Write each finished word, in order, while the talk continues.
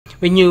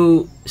when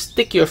you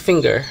stick your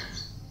finger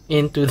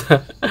into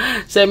the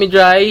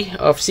semi-dry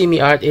of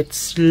SeamiArt,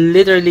 it's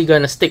literally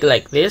gonna stick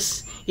like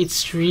this.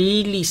 It's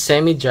really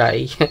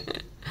semi-dry.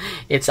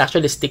 It's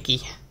actually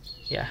sticky.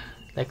 Yeah,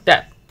 like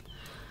that.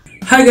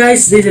 Hi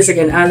guys, this is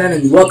again Allan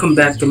and welcome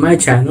back to my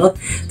channel.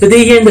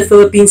 Today here in the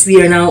Philippines,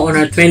 we are now on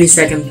our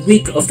 22nd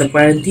week of the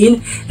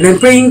quarantine, and I'm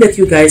praying that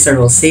you guys are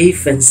all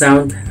safe and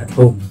sound at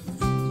home.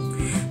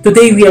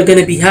 Today we are going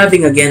to be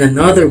having again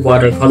another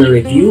watercolor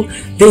review.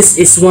 This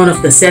is one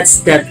of the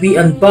sets that we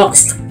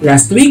unboxed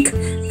last week.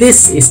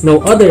 This is no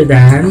other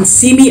than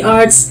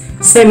SeamiArt's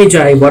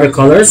Semi-Dry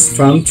Watercolors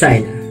from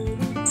China.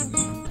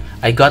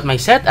 I got my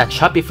set at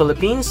Shopee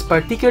Philippines,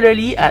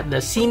 particularly at the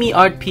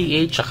SeamiArt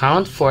PH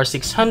account for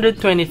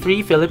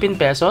 623 Philippine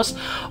pesos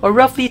or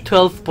roughly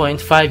 $12.5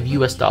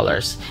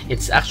 US.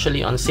 It's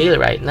actually on sale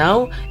right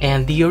now,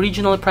 and the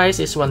original price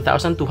is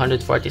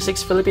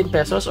 1,246 Philippine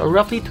pesos or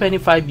roughly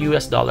 $25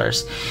 US.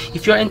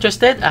 If you're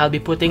interested, I'll be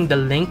putting the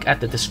link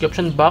at the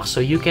description box so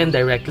you can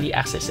directly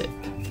access it.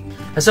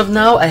 As of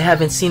now, I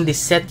haven't seen this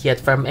set yet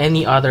from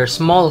any other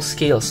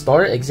small-scale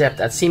store except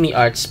at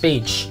SeamiArt's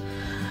page.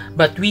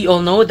 But we all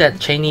know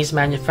that Chinese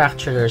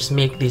manufacturers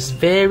make these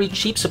very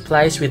cheap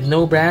supplies with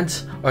no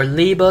brands or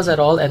labels at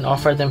all and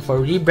offer them for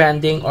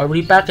rebranding or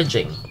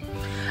repackaging.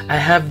 I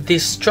have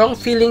this strong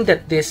feeling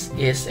that this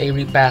is a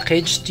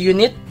repackaged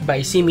unit by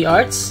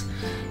SeamiArts,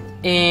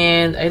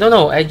 and I don't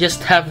know, I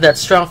just have that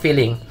strong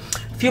feeling.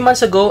 A few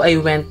months ago, I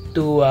went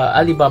to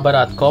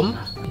Alibaba.com,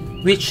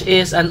 which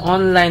is an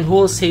online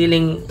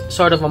wholesaling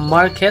sort of a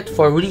market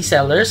for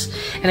resellers,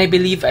 and I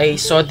believe I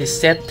saw this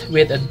set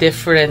with a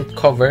different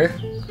cover.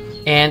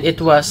 And it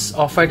was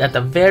offered at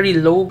a very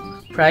low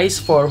price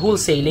for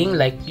wholesaling,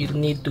 like you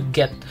need to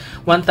get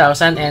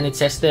 1,000, and it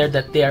says there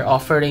that they are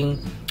offering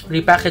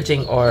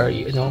repackaging, or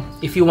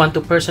if you want to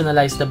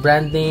personalize the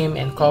brand name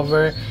and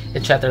cover,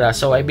 etc.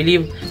 So I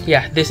believe,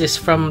 yeah, this is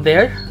from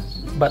there,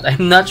 but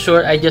I'm not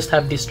sure. I just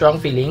have this strong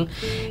feeling,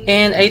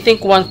 and I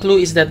think one clue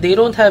is that they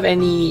don't have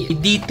any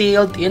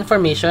detailed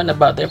information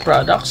about their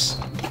products,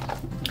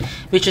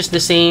 which is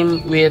the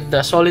same with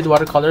the solid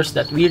watercolors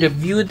that we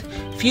reviewed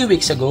a few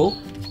weeks ago.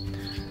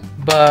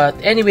 But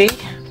anyway,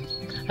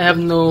 I have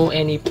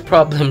any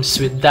problems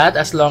with that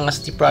as long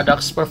as the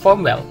products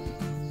perform well.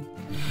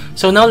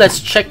 So now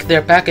let's check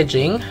their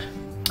packaging.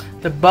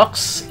 The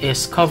box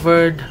is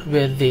covered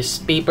with this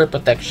paper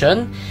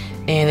protection,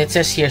 and it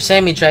says here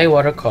semi-dry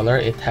watercolor.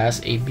 It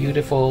has a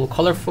beautiful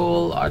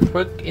colorful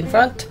artwork in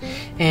front,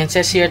 and it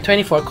says here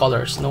 24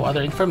 colors, no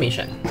other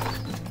information.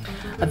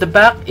 At the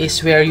back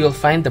is where you'll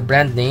find the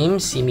brand name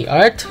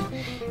SeamiArt,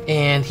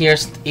 and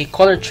here's a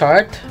color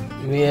chart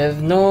with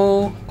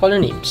no color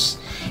names,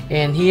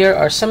 and here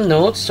are some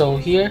notes. So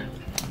here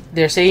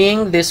they're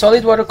saying the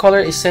solid watercolor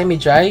is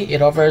semi-dry.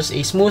 It offers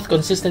a smooth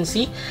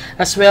consistency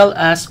as well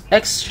as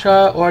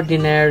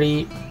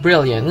extraordinary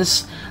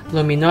brilliance,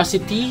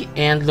 luminosity,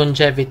 and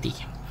longevity.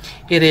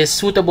 It is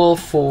suitable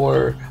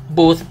for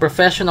both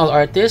professional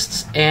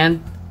artists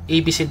and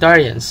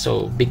abecedarians,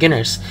 so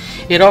beginners.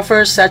 It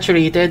offers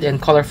saturated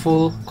and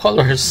colorful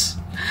colors.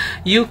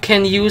 You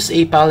can use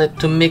a palette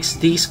to mix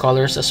these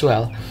colors as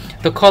well.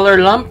 The color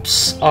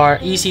lumps are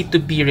easy to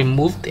be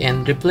removed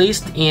and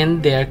replaced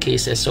in their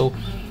cases. So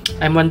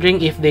I'm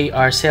wondering if they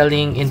are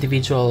selling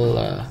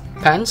individual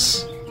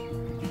pans.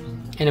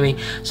 Anyway,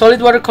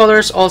 solid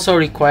watercolors also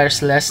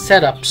requires less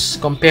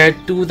setups compared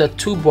to the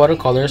tube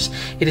watercolors.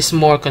 It is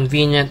more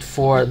convenient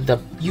for the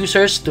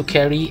users to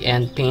carry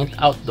and paint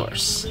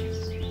outdoors.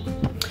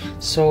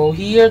 So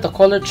here the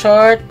color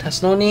chart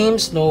has no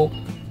names, no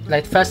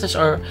light fastness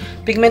or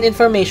pigment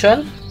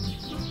information,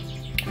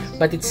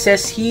 but it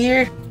says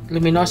here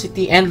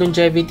luminosity and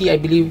longevity. I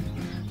believe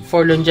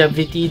for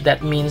longevity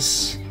that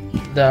means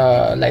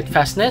the light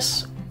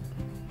fastness,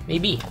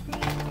 maybe.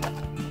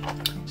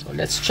 So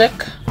let's check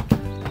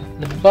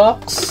the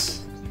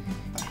box.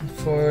 And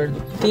for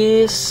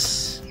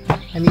this,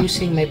 I'm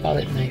using my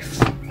palette knife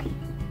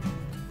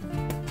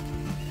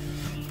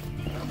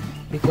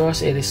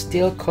because it is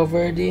still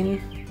covered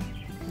in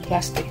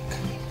plastic.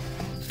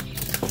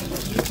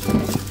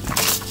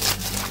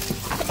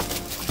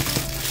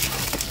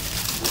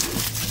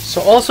 So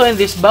also in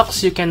this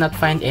box, you cannot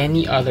find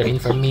any other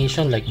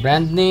information like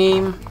brand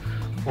name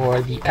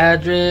or the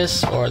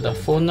address or the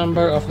phone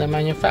number of the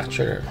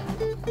manufacturer.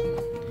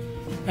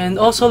 And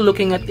also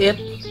looking at it,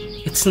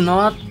 it's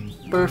not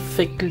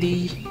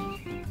perfectly,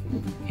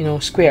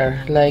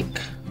 square. Like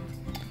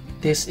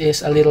this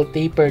is a little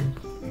tapered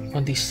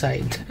on this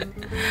side.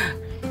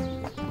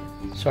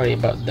 Sorry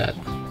about that.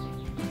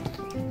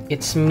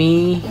 It's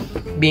me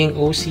being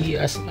OC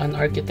as an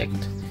architect.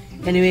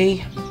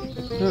 Anyway,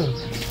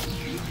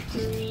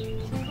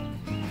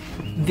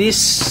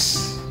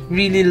 this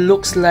really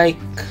looks like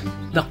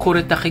the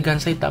Kuretake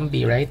Gansai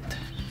Tambi, right?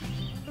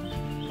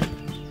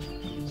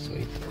 So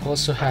it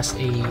also has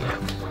a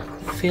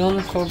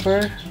film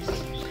cover.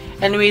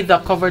 Anyway, the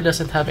cover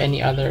doesn't have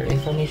any other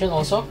information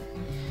also.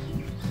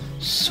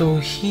 So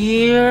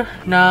here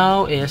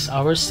now is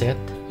our set.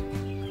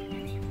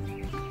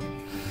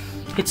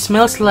 It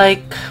smells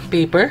like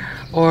paper,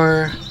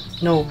 or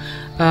no,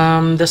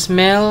 the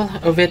smell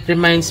of it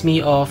reminds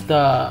me of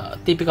the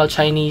typical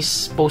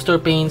Chinese poster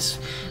paints,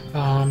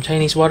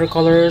 Chinese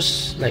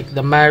watercolors like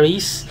the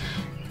Maris.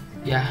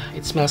 Yeah,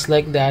 it smells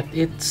like that.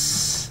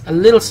 It's a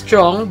little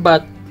strong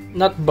but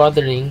not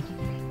bothering.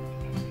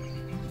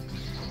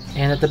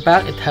 And at the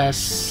back it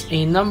has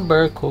a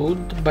number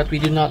code, but we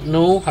do not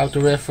know how to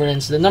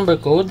reference the number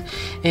code.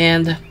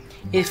 And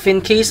if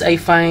in case I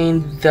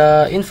find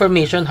the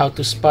information how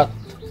to spot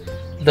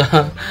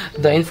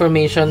the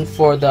information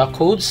for the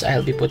codes,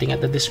 I'll be putting at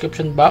the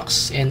description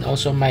box, and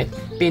also might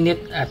pin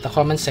it at the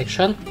comment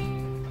section.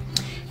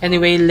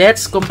 Anyway,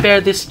 let's compare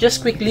this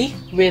just quickly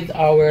with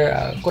our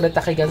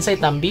Kuretake Gansai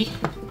Tambi.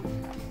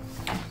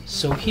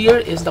 So here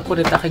is the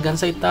Kuretake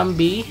Gansai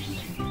Tambi,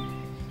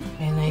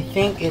 and I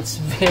think it's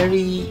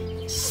very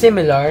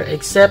similar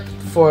except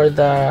for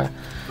the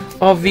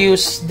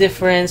obvious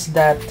difference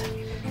that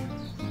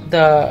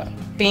the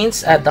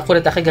paints at the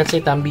Kuretake Gansai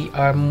Tambi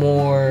are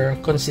more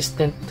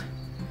consistent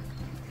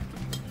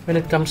when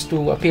it comes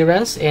to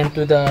appearance and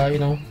to the, you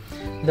know,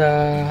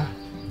 the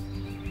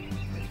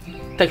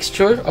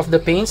texture of the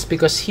paints,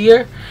 because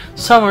here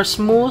some are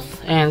smooth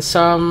and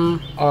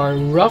some are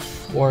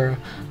rough or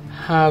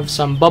have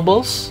some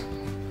bubbles.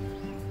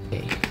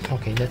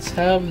 Okay, let's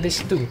have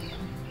this too.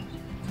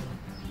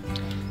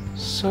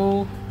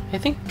 So I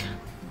think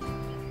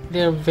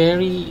they're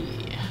very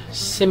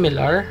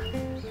similar.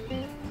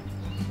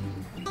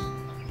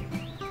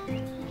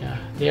 Yeah,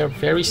 they are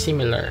very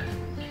similar.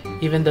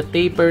 Even the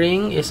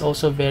tapering is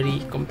also very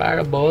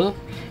comparable,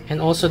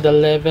 and also the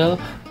level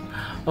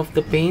of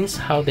the paints,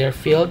 how they're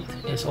filled,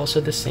 is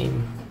also the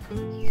same.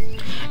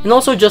 And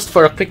also, just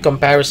for a quick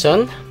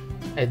comparison,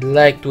 I'd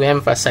like to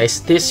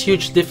emphasize this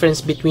huge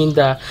difference between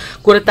the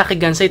Kuretake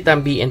Gansai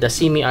Tambi and the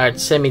SeamiArt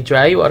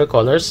Semi-Dry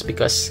Watercolors,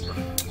 because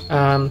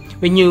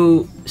when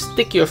you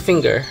stick your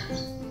finger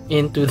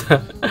into the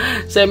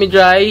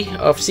semi-dry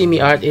of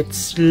SeamiArt,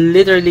 it's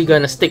literally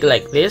gonna stick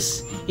like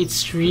this.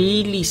 It's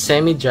really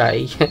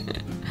semi-dry.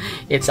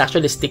 It's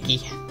actually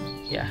sticky.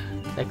 Yeah,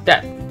 like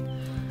that.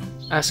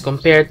 As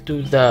compared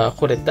to the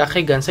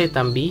Kuretake Gansai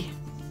Tambi,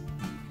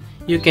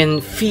 you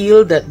can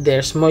feel that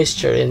there's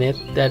moisture in it,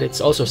 that it's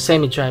also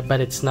semi-dry,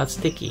 but it's not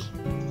sticky.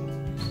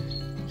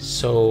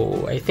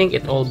 So I think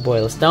it all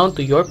boils down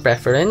to your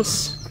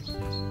preference.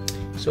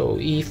 So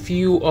if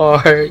you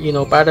are, you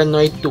know,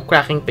 paranoid to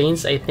cracking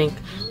paints, I think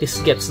this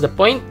gets the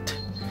point.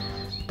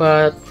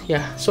 But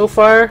yeah, so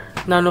far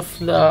none of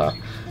the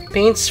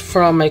paints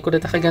from my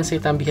Kuretake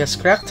Gansai Tambi has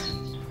cracked.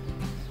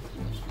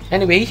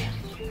 Anyway,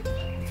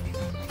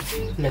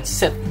 let's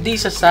set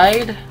these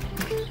aside.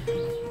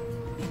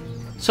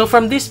 So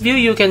from this view,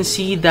 you can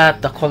see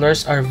that the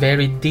colors are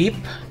very deep,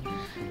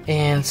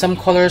 and some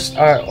colors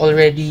are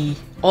already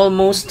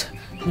almost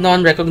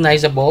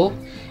non-recognizable,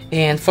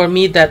 and for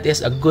me that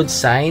is a good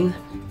sign.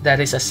 That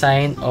is a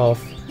sign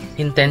of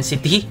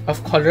intensity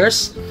of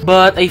colors.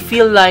 But I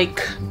feel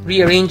like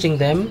rearranging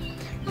them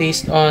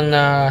based on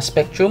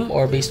spectrum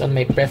or based on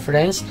my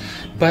preference,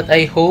 but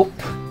I hope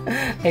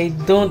I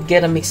don't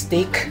get a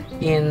mistake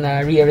in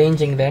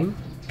rearranging them.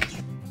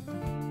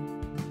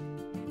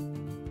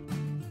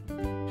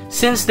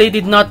 Since they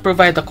did not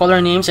provide the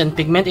color names and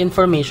pigment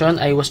information,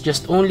 I was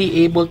just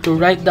only able to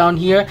write down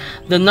here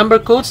the number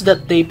codes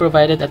that they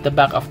provided at the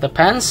back of the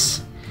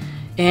pans.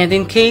 And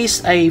in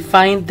case I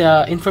find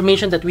the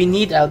information that we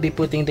need, I'll be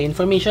putting the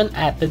information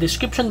at the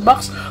description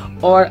box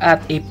or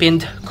at a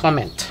pinned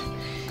comment.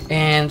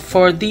 And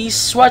for these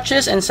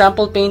swatches and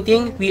sample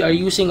painting, we are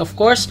using, of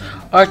course,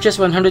 Arches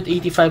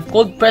 185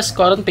 cold pressed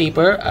cotton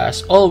paper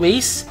as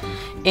always.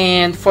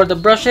 And for the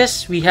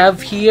brushes, we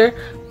have here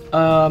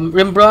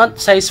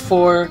Rembrandt size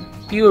 4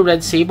 pure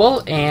red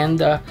sable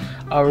and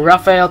our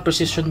Raphael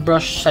precision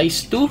brush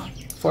size 2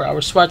 for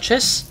our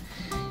swatches.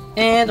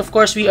 And of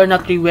course, we are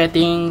not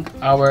re-wetting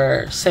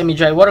our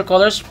semi-dry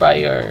watercolors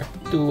prior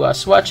to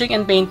swatching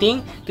and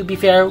painting, to be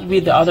fair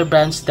with the other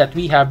brands that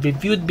we have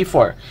reviewed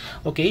before.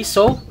 Okay,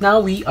 so now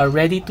we are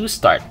ready to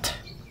start.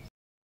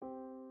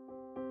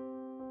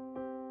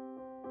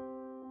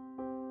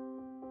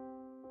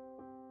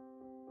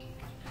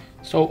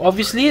 So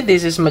obviously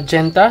this is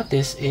magenta,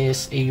 this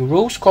is a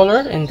rose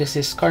color, and this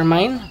is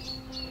carmine.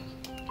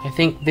 I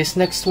think this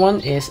next one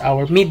is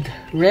our mid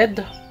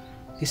red.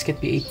 This could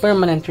be a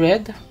permanent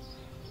red,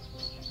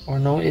 or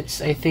no,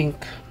 it's, I think,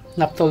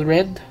 naphthol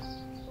red.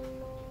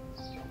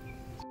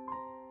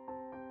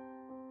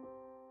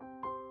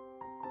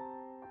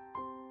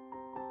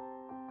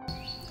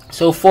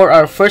 So for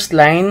our first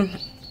line,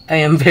 I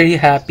am very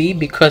happy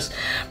because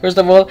first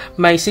of all,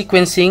 my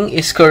sequencing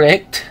is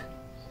correct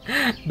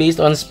based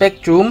on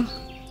spectrum,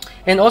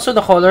 and also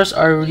the colors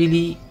are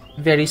really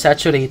very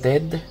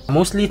saturated,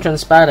 mostly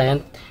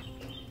transparent,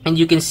 and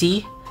you can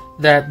see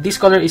that this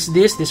color is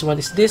this one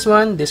is this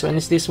one, this one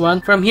is this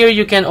one. From here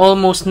you can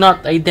almost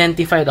not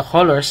identify the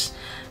colors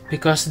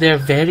because they're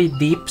very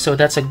deep, so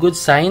that's a good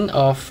sign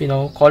of, you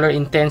know, color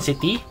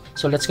intensity.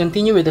 So let's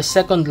continue with the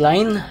second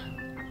line.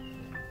 So for our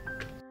first line, I am very happy because first of all, my sequencing is correct based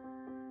on spectrum, and also the colors are really very saturated, mostly transparent, and you can see that this color is this one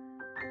is this one, this one is this one. From here you can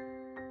almost not identify the colors because they're very deep,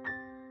 so that's a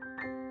good sign of, you know, color intensity.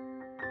 So let's continue with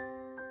the second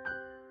line.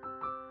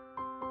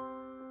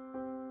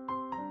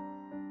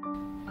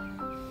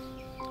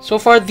 So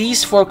far,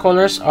 these four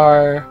colors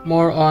are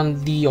more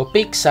on the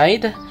opaque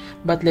side,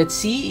 but let's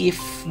see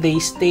if they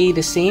stay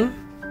the same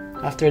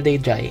after they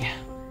dry.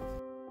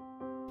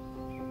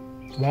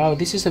 Wow,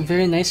 this is a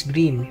very nice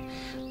green,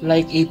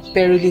 like a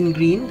perylene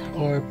green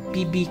or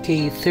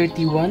PBK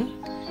 31.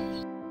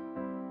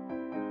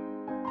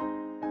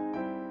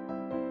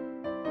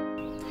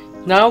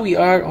 Now we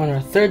are on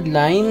our third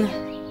line,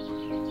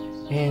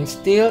 and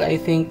still I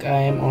think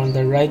I am on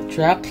the right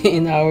track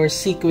in our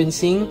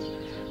sequencing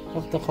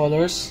of the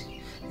colors.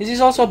 This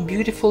is also a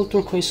beautiful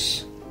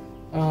turquoise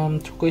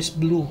turquoise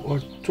blue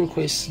or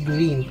turquoise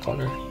green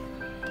color.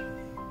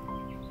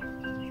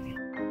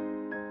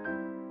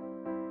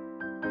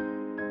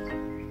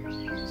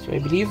 So I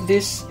believe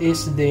this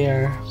is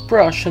their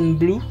Prussian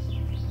blue,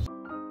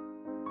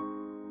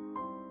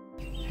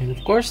 and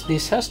of course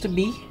this has to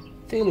be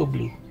phthalo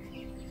blue.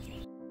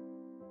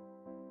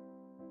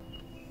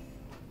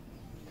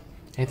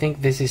 I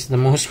think this is the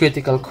most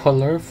critical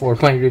color for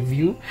my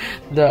review,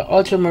 the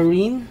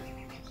ultramarine,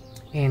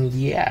 and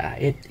yeah,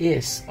 it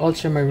is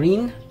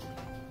ultramarine.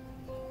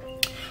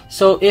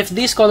 So if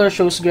this color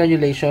shows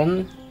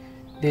granulation,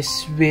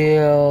 this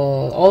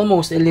will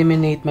almost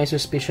eliminate my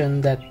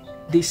suspicion that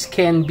this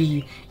can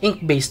be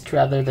ink based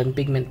rather than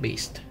pigment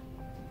based.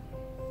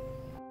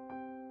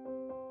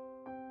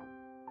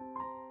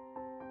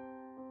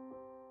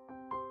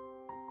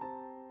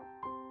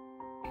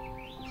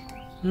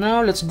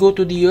 Now let's go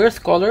to the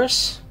earth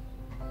colors,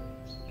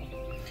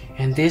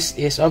 and this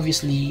is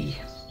obviously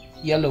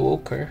yellow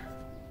ochre.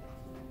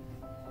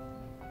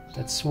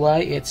 That's why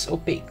it's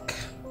opaque.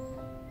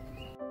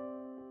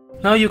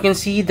 Now you can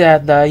see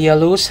that the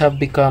yellows have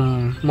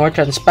become more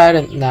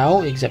transparent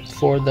now, except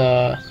for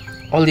the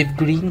olive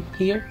green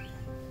here.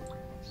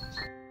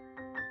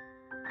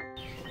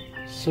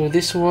 So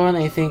this one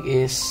I think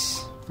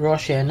is raw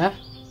sienna.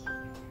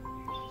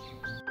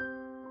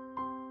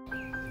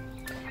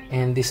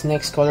 And this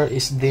next color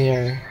is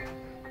their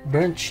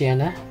burnt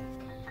sienna.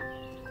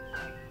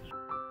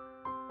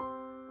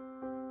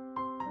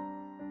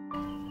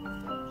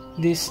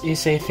 This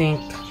is, I think,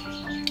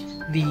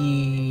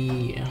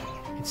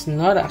 it's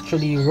not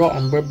actually raw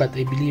umber, but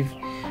I believe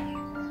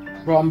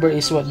raw umber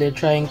is what they're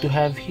trying to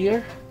have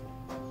here.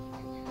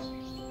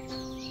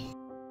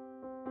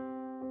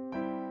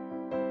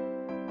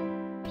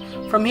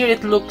 From here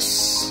it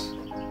looks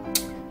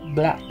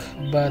black,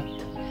 but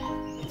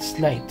it's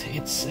light.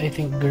 It's, I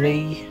think,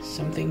 gray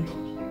something.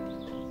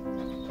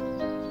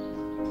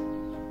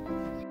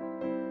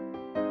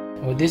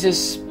 Oh, this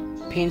is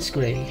Payne's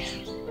gray.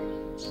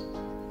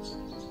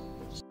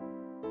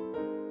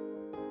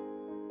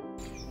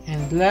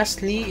 And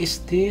lastly is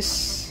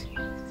this,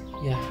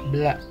 yeah,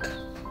 black.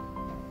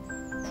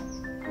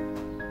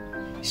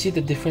 You see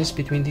the difference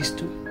between these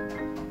two?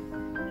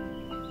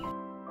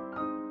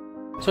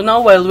 So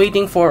now, while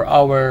waiting for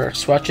our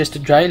swatches to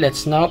dry,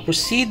 let's now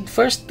proceed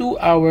first to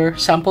our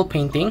sample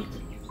painting.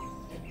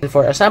 And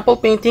for a sample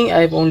painting,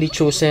 I've only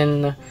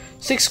chosen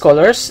 6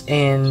 colors,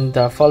 and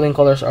the following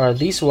colors are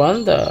this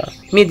one, the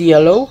mid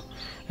yellow.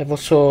 I've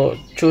also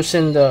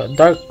chosen the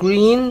dark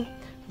green,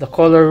 the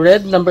color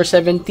red, number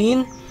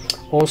 17,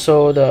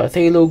 also the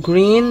phthalo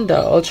green, the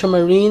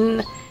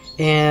ultramarine,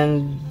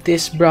 and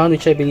this brown,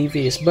 which I believe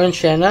is burnt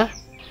sienna.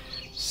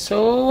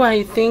 So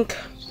I think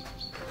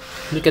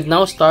we can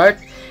now start.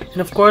 And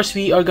of course,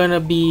 we are gonna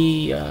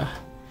be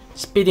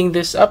speeding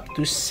this up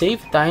to save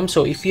time.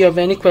 So if you have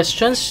any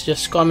questions,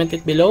 just comment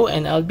it below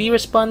and I'll be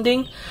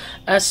responding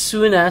as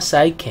soon as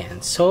I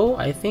can. So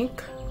I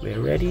think we're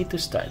ready to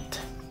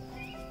start.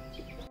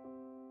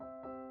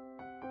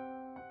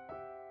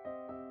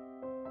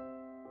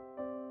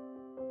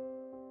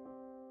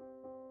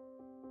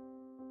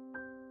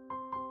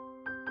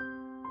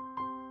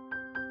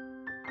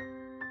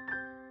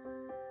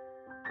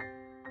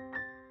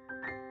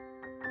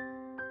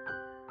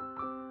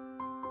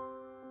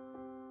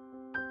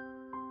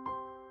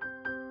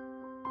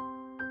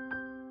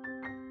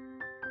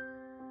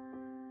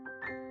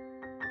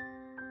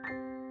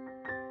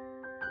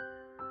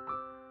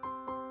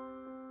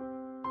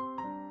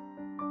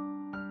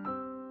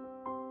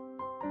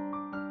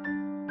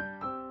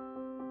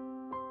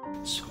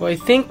 So I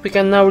think we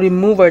can now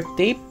remove our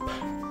tape.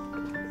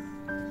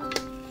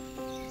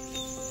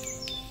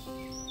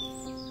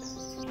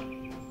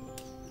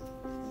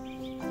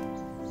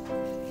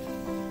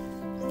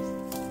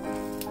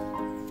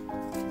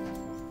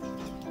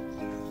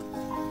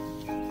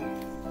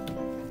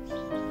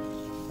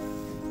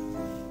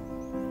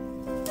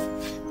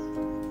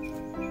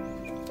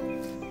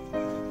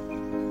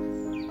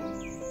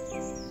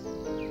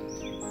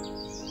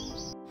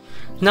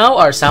 Now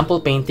our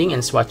sample painting and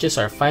swatches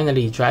are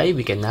finally dry.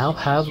 We can now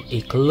have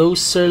a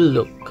closer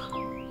look.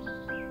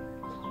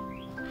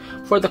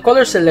 For the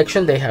color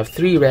selection, they have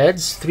 3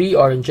 reds, 3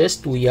 oranges,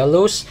 2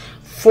 yellows,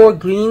 4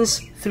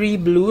 greens, 3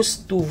 blues,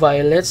 2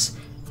 violets,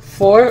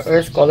 4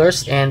 earth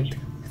colors, and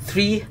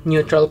 3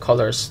 neutral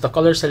colors. The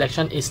color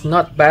selection is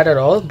not bad at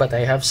all, but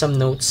I have some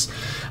notes.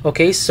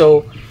 Okay,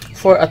 so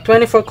for a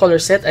 24 color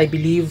set, I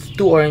believe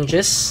 2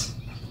 oranges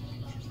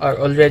are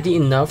already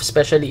enough,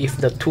 especially if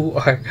the two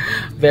are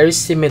very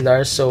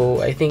similar.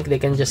 So I think they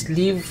can just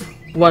leave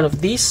one of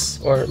these,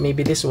 or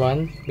maybe this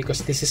one, because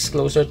this is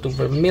closer to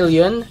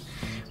vermilion,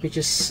 which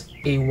is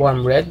a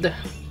warm red.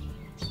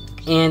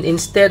 And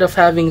instead of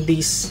having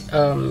these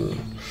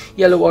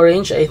yellow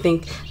orange, I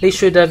think they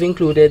should have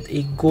included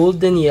a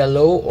golden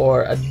yellow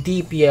or a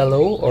deep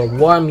yellow or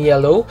warm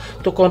yellow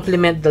to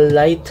complement the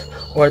light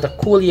or the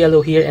cool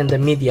yellow here and the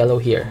mid yellow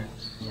here.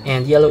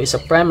 And yellow is a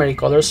primary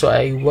color, so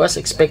I was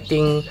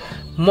expecting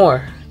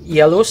more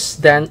yellows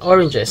than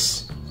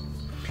oranges.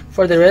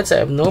 For the reds, I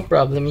have no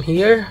problem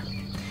here.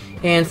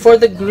 And for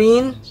the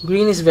green,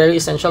 green is very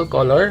essential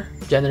color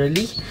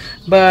generally,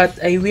 but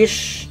I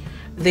wish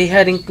they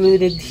had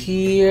included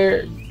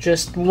here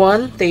just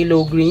one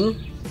phthalo green.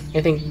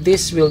 I think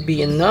this will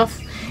be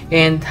enough,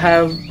 and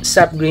have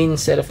sap green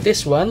instead of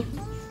this one.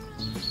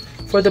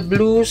 For the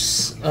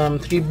blues,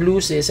 3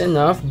 blues is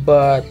enough,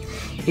 but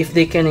if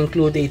they can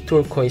include a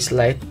turquoise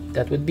light,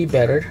 that would be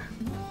better.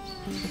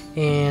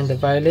 And the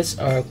violets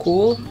are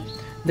cool.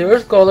 The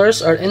earth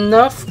colors are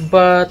enough,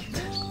 but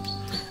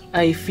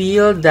I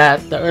feel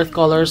that the earth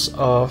colors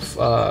of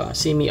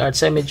SeamiArt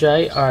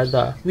Semi-Dry are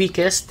the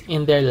weakest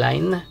in their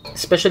line.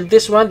 Especially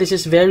this one. This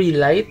is very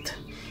light,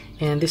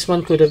 and this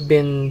one could have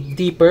been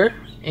deeper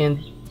and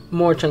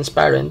more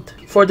transparent.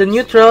 For the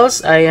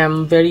neutrals, I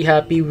am very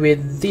happy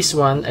with this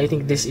one. I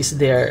think this is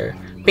their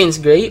Payne's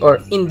Gray or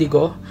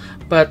Indigo,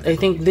 but I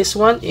think this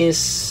one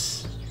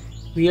is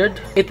weird.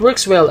 It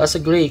works well as a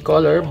gray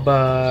color,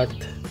 but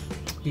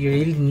you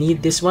really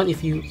need this one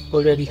if you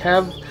already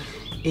have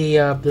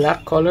a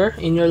black color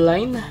in your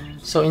line.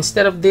 So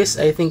instead of this,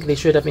 I think they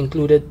should have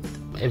included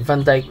a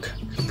Van Dyke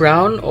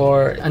brown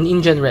or an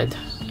Indian red.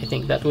 I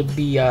think that would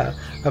be a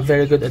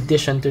very good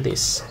addition to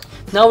this.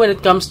 Now when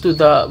it comes to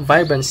the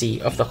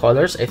vibrancy of the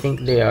colors, I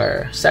think they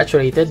are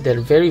saturated,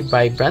 they're very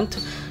vibrant,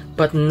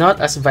 but not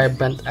as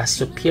vibrant as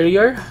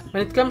Superior.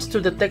 When it comes to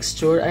the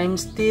texture, I'm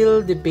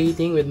still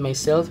debating with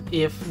myself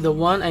if the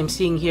one I'm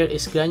seeing here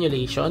is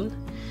granulation,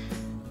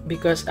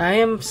 because I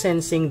am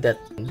sensing that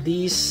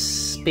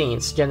these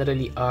paints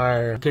generally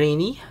are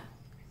grainy.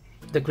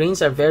 The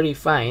grains are very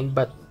fine,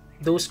 but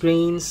those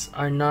grains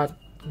are not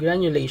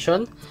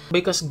granulation,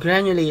 because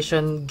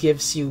granulation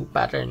gives you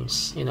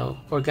patterns, you know,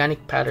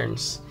 organic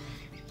patterns.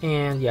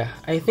 And yeah,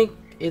 I think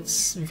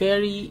it's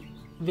very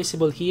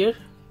visible here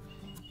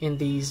in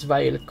this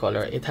violet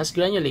color. It has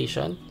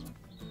granulation,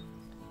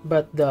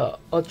 but the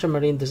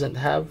ultramarine doesn't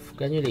have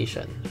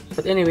granulation.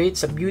 But anyway,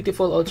 it's a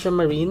beautiful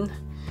ultramarine.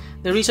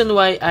 The reason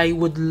why I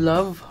would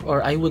love,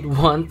 or I would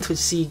want to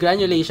see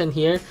granulation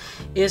here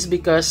is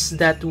because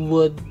that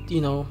would,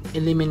 you know,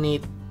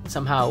 eliminate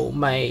somehow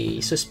my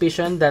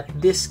suspicion that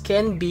this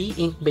can be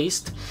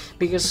ink-based,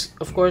 because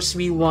of course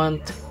we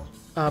want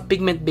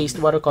pigment-based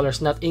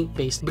watercolors, not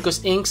ink-based,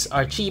 because inks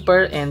are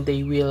cheaper and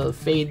they will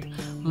fade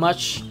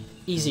much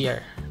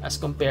easier as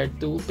compared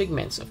to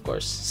pigments, of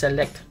course,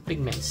 select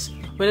pigments.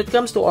 When it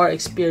comes to our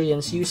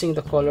experience using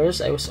the colors,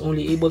 I was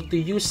only able to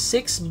use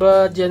 6,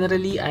 but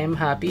generally I am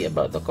happy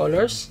about the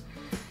colors.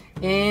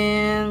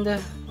 And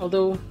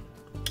although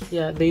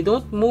yeah, they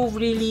don't move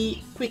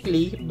really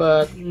quickly,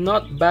 but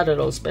not bad at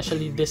all,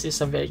 especially this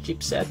is a very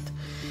cheap set.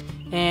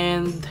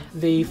 And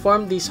they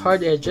form these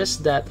hard edges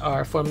that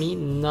are, for me,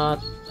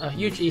 not a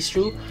huge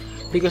issue,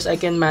 because I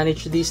can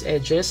manage these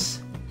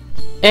edges.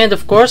 And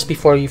of course,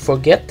 before you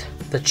forget,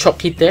 the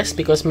chalky test,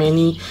 because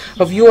many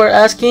of you are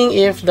asking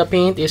if the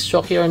paint is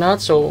chalky or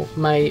not. So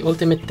my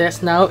ultimate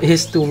test now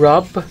is to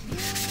rub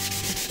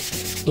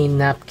a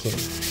napkin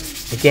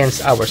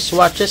against our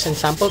swatches and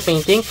sample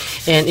painting,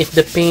 and if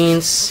the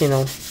paints, you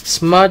know,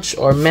 smudge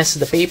or mess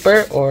the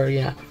paper, or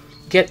yeah,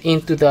 get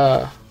into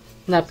the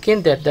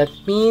napkin, that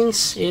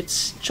means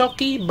it's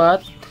chalky.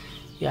 But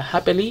yeah,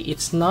 happily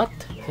it's not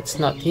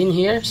in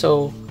here,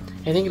 so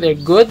I think they're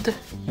good.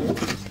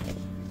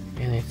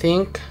 And I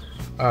think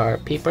our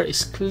paper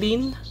is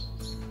clean,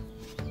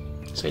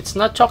 so it's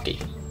not chalky.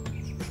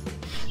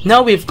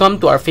 Now we've come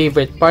to our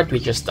favorite part,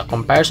 which is the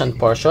comparison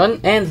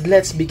portion, and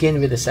let's begin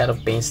with a set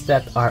of paints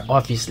that are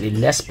obviously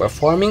less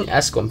performing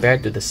as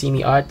compared to the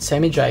SeamiArt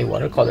Semi-Dry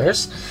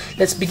Watercolors.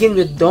 Let's begin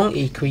with Dong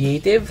A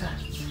Creative,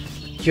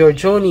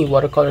 Giorgione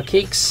Watercolor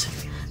Cakes,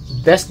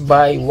 Best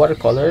Buy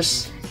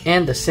Watercolors,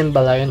 and the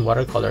Simbalayan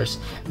Watercolors.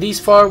 These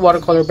 4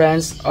 watercolor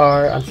brands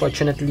are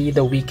unfortunately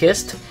the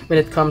weakest when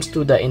it comes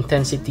to the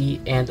intensity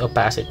and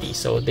opacity,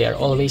 so they are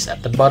always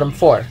at the bottom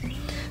 4.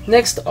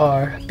 Next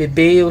are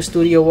Bebeo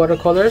Studio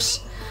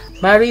Watercolors,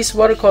 Maris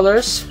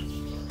Watercolors,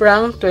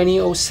 Prang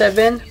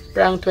 2007,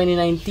 Prang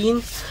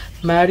 2019,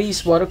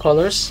 Maris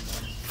Watercolors,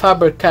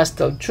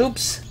 Faber-Castell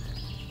Tubes,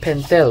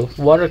 Pentel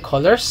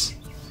Watercolors,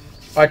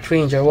 Art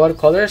Ranger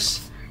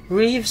Watercolors,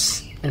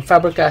 Reeves, and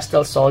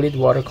Faber-Castell Solid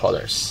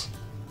Watercolors.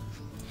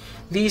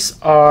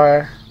 These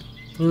are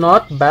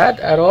not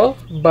bad at all,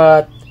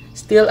 but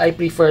still I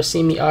prefer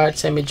SeamiArt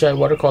Semi-Dry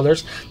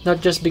Watercolors,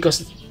 not just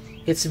because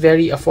it's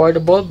very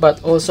affordable,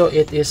 but also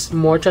it is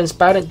more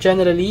transparent.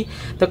 Generally,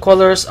 the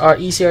colors are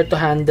easier to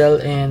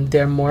handle and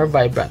they're more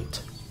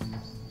vibrant.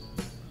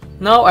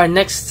 Now our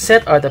next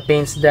set are the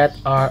paints that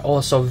are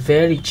also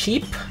very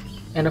cheap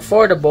and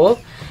affordable,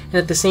 and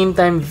at the same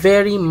time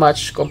very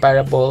much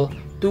comparable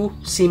to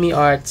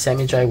SeamiArt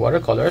Semi-Dry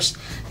Watercolors.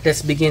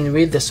 Let's begin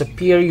with the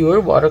Superior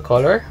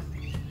Watercolor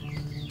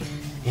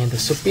and the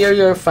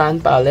Superior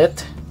Fan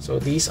Palette. So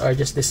these are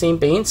just the same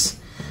paints,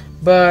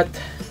 but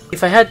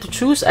if I had to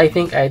choose, I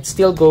think I'd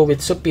still go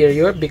with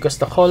Superior because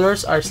the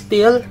colors are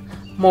still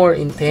more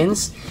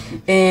intense,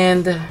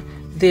 and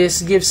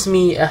this gives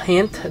me a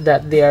hint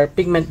that they are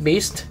pigment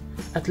based,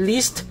 at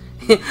least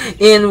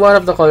in one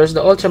of the colors,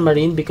 the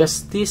ultramarine,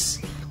 because this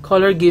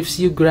color gives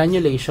you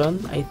granulation.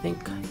 I think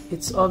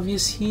it's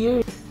obvious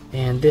here.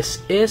 And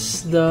this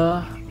is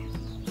the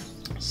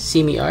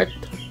SeamiArt,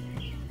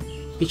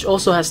 which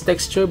also has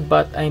texture,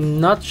 but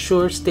I'm not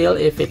sure still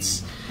if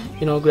it's,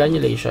 you know,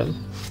 granulation.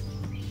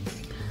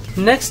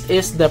 Next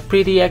is the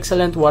Pretty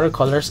Excellent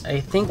Watercolors. I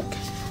think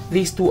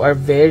these two are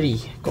very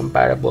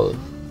comparable.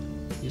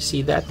 You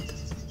see that?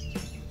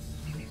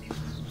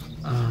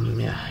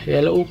 Yeah,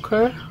 yellow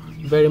ochre,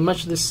 very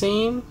much the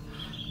same.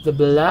 The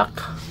black,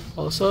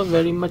 also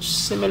very much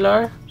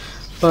similar.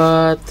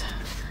 But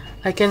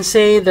I can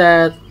say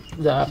that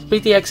the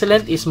Pretty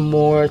Excellent is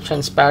more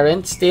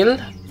transparent still.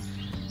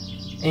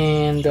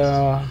 And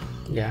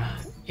yeah,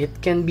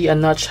 it can be a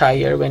notch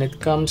higher when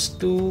it comes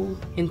to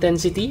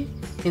intensity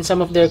in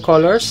some of their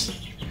colors,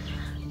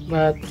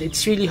 but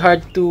it's really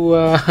hard to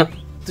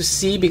to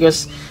see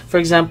because, for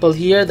example,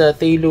 here the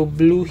phthalo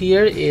blue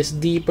here is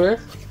deeper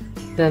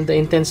than the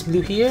intense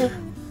blue here,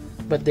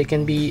 but they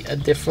can be a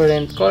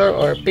different color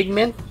or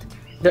pigment.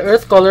 The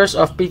earth colors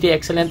of Pretty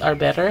Excellent are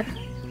better,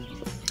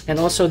 and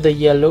also the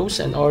yellows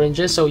and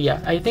oranges. So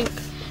yeah, I think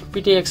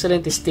Pretty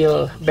Excellent is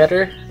still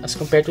better as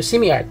compared to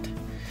SeamiArt.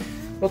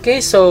 Okay,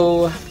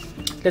 so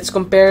let's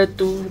compare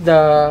to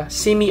the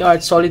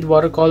SeamiArt Solid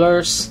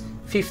Watercolors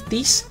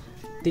 50s.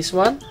 This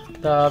one,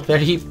 the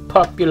very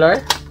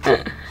popular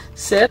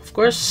set. Of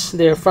course,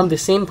 they're from the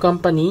same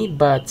company,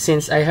 but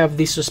since I have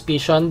this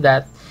suspicion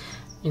that,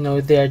 you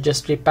know, they're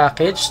just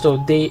repackaged, so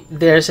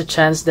there's a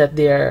chance that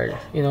they're,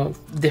 you know,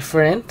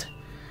 different.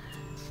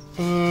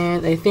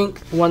 And I think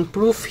one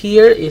proof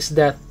here is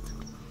that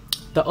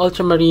the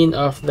ultramarine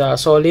of the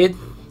solid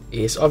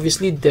is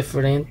obviously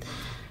different.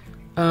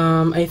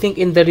 I think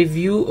in the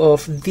review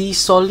of these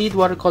solid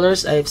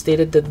watercolors, I've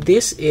stated that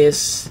this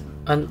is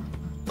an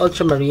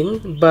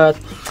ultramarine, but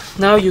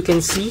now you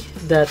can see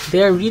that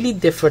they're really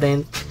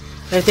different.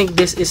 I think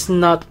this is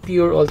not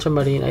pure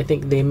ultramarine. I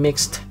think they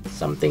mixed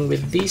something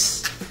with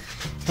this,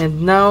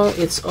 and now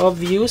it's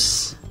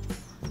obvious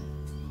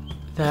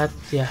that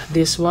yeah,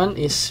 this one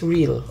is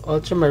real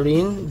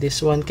ultramarine.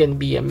 This one can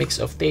be a mix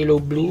of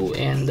phthalo blue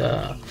and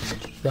the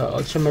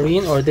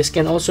ultramarine, or this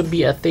can also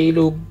be a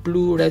phthalo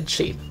blue red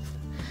shade.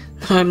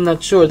 I'm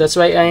not sure. That's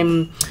why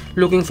I'm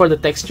looking for the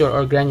texture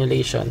or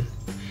granulation.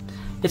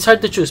 It's hard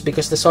to choose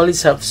because the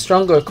solids have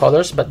stronger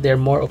colors, but they're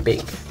more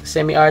opaque.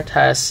 SeamiArt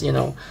has, you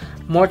know,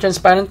 more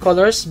transparent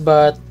colors,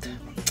 but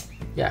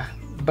yeah,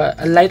 but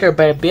lighter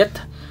by a bit.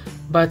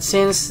 But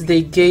since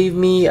they gave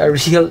me a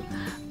real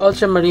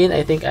ultramarine,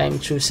 I think I'm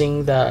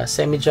choosing the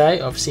semi-dry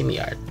of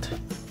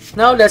SeamiArt.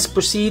 Now let's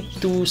proceed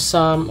to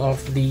some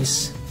of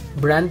these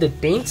branded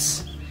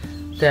paints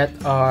that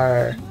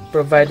are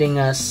providing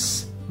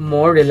us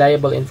more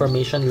reliable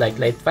information like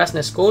light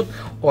fastness code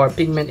or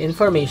pigment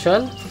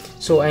information.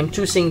 So I'm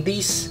choosing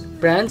these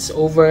brands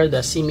over the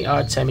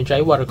SeamiArt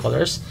Semi-Dry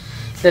Watercolors.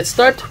 Let's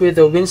start with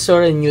the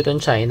Winsor & Newton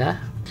China.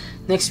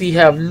 Next we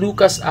have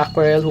Lucas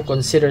Aquarel, who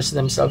considers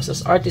themselves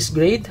as artist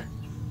grade.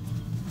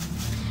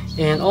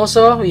 And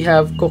also we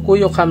have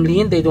Kokuyo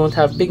Kamlin. They don't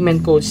have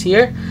pigment codes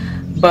here,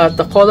 but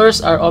the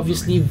colors are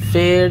obviously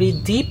very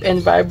deep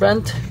and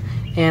vibrant,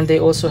 and they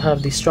also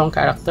have the strong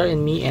character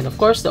in me, and of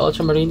course the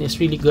ultramarine is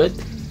really good.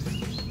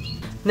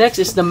 Next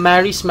is the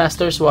Maris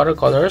Masters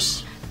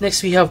Watercolors.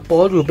 Next we have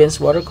Paul Rubens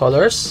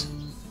Watercolors,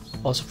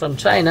 also from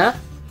China.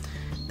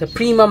 The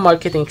Prima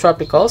Marketing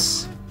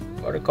Tropicals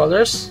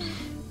Watercolors,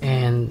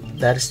 and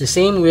that is the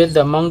same with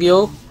the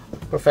Mangyo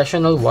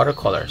Professional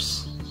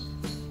Watercolors.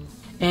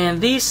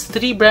 And these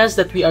three brands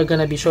that we are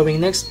gonna be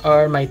showing next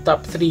are my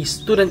top 3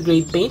 student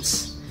grade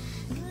paints.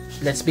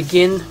 Let's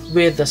begin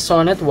with the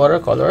Sonnet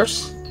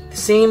Watercolors,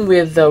 same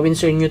with the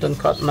Winsor & Newton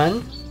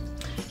Cotman,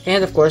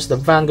 and of course the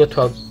Van Gogh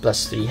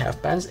 12+3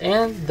 half pans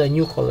and the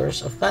new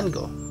colors of Van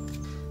Gogh.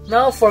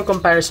 Now for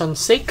comparison's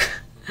sake,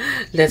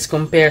 let's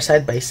compare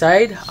side by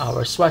side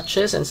our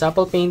swatches and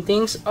sample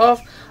paintings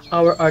of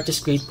our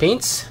artist grade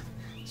paints.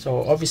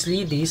 So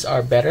obviously these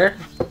are better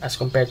as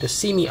compared to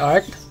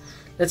SeamiArt.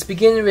 Let's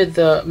begin with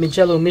the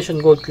Mijello Mission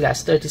Gold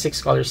Class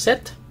 36 color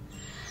set,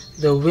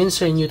 the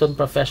Winsor & Newton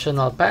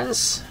Professional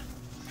Pans,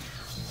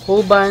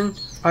 Holbein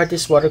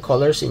Artist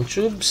Watercolors in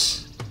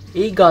tubes,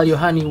 A.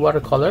 Gallo-Hani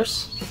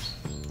Watercolors,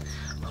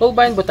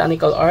 Holbein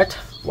Botanical Art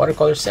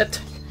Watercolor Set,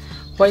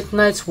 White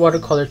Nights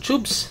Watercolor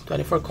Tubes,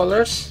 24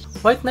 colors,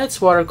 White Nights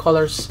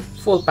Watercolors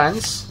Full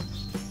Pans,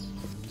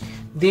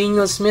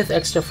 Daniel Smith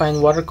Extra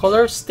Fine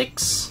Watercolor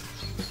Sticks,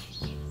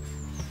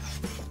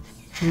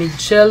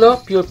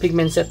 Mijello Pure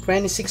Pigment Set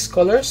 26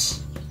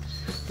 colors,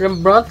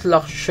 Rembrandt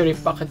Luxury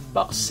Pocket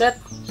Box Set,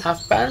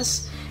 half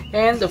pans,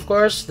 and of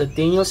course the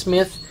Daniel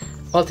Smith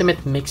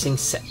Ultimate Mixing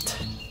Set.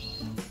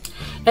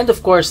 And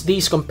of course,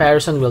 this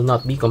comparison will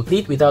not be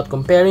complete without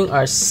comparing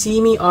our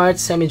SeamiArt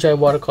Semi-Dry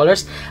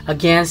Watercolors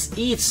against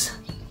its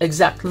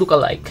exact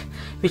look-alike,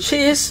 which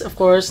is of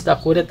course the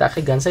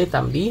Kuretake Gansai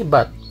Tambi.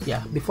 But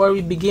yeah, before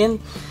we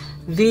begin,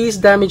 this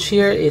damage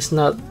here is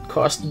not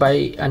caused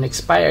by an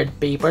expired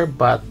paper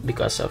but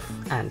because of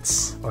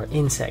ants or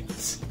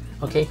insects.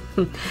 Okay.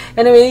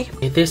 Anyway,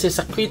 this is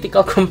a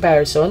critical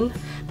comparison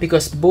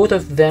because both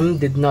of them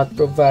did not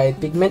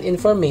provide pigment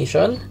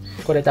information.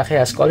 Kuretake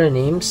has color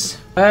names,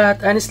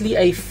 but honestly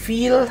I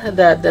feel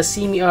that the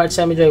SeamiArt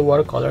Semi-Dry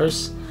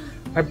Watercolors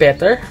are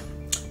better.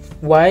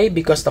 Why?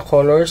 Because the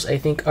colors I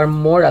think are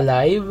more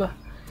alive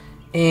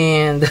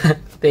and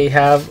they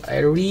have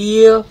a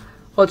real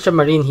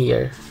ultramarine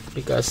here,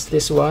 because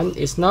this one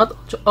is not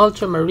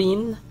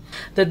ultramarine.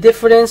 The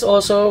difference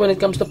also when it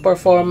comes to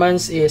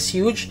performance is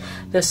huge.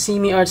 The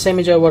SeamiArt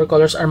Semi-Dry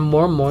Watercolors are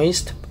more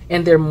moist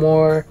and they're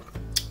more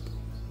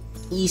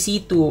easy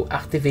to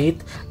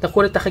activate. The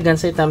Kuretake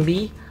Gansai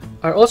Tambi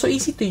are also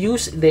easy to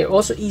use, they're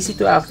also easy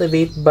to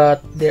activate,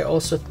 but they're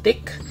also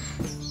thick,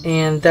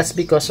 and that's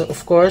because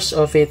of course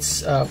of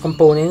its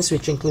components,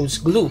 which includes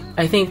glue.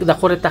 I think the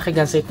Kuretake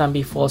Gansai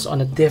Tambi falls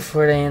on a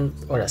different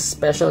or a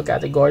special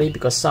category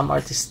because some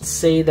artists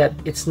say that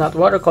it's not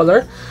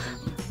watercolor,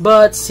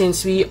 but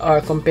since we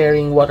are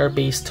comparing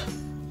water-based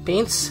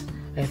paints,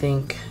 I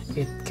think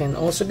it can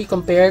also be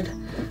compared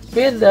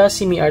with the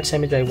SeamiArt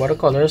Semi-Dry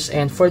Watercolors.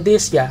 And for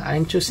this, yeah,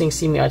 I'm choosing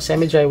SeamiArt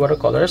Semi-Dry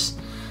Watercolors.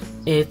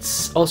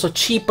 It's also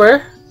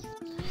cheaper.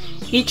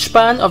 Each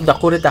pan of the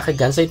Kuretake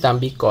Gansai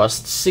Tambi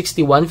costs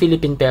 61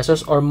 Philippine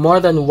pesos or more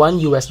than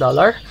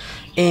 $1,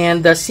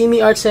 and the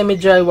SeamiArt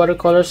Semi-Dry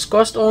Watercolors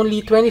cost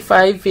only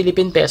 25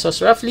 Philippine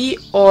pesos roughly,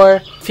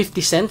 or 50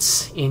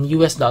 cents in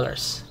US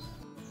dollars.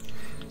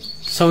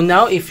 So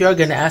now if you're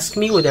gonna ask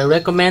me would I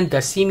recommend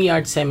the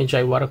SeamiArt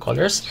Semi-Dry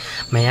Watercolors,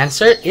 my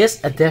answer is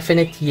a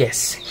definite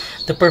yes.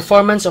 The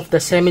performance of the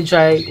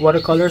semi-dry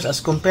watercolors as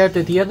compared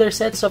to the other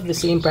sets of the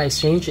same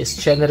price range is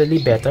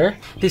generally better.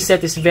 This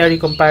set is very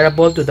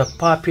comparable to the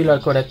popular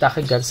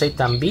Kuretake Gansai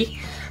Tambi,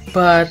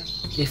 but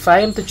if I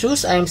am to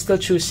choose, I am still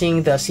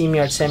choosing the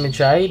SeamiArt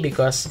Semi-Dry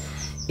because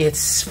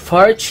it's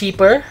far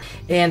cheaper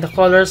and the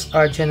colors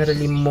are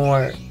generally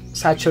more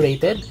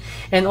saturated.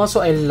 And also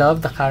I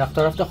love the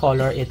character of the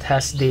color. It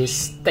has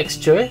this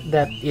texture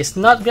that is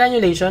not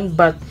granulation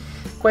but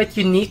quite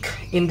unique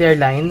in their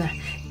line.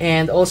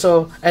 And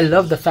also I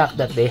love the fact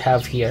that they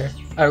have here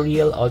a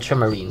real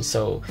ultramarine,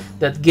 so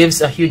that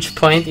gives a huge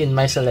point in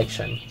my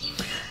selection.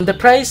 The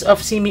price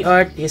of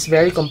SeamiArt is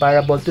very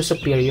comparable to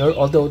Superior,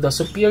 although the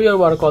Superior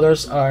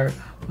watercolors are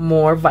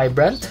more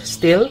vibrant.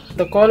 Still,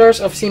 the colors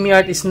of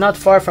SeamiArt is not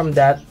far from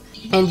that.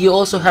 And you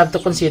also have to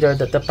consider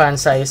that the pan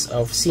size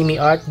of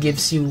SeamiArt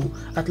gives you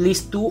at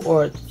least 2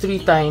 or 3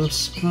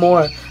 times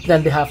more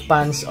than the half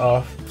pans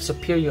of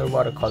Superior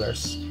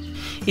watercolors.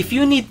 If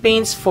you need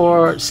paints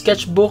for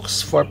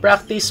sketchbooks, for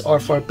practice, or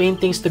for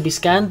paintings to be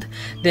scanned,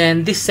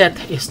 then this set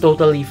is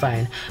totally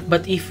fine.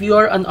 But if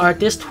you're an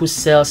artist who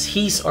sells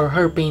his or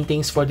her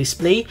paintings for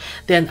display,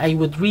 then I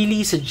would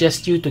really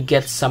suggest you to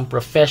get some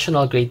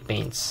professional grade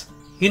paints.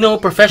 You know,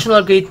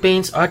 professional grade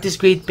paints, artist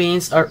grade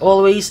paints are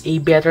always a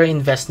better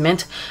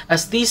investment,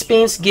 as these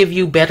paints give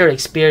you better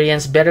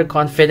experience, better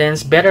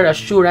confidence, better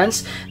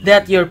assurance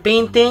that your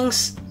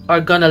paintings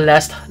are gonna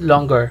last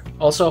longer.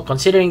 Also,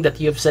 considering that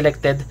you've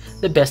selected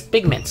the best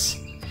pigments.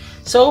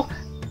 So,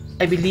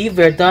 I believe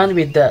we're done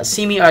with the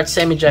SeamiArt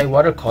Semi-Dry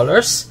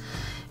Watercolors.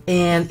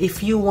 And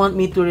if you want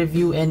me to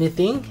review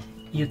anything,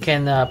 you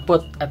can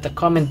put at the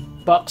comment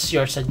box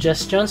your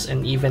suggestions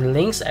and even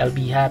links. I'll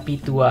be happy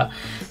to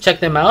check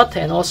them out.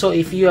 And also,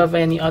 if you have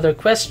any other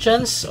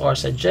questions or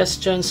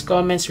suggestions,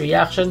 comments,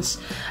 reactions,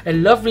 I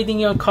love reading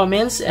your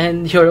comments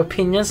and your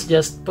opinions.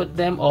 Just put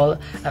them all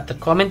at the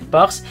comment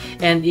box.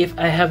 And if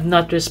I have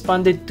not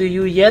responded to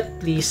you yet,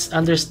 please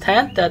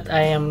understand that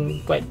I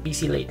am quite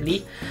busy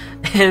lately.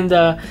 And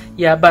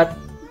yeah, but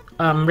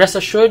rest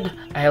assured,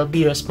 I'll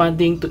be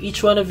responding to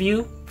each one of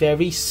you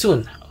very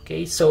soon.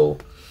 Okay, so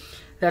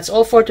that's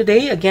all for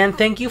today. Again,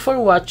 thank you for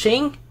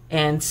watching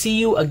and see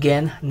you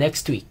again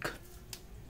next week.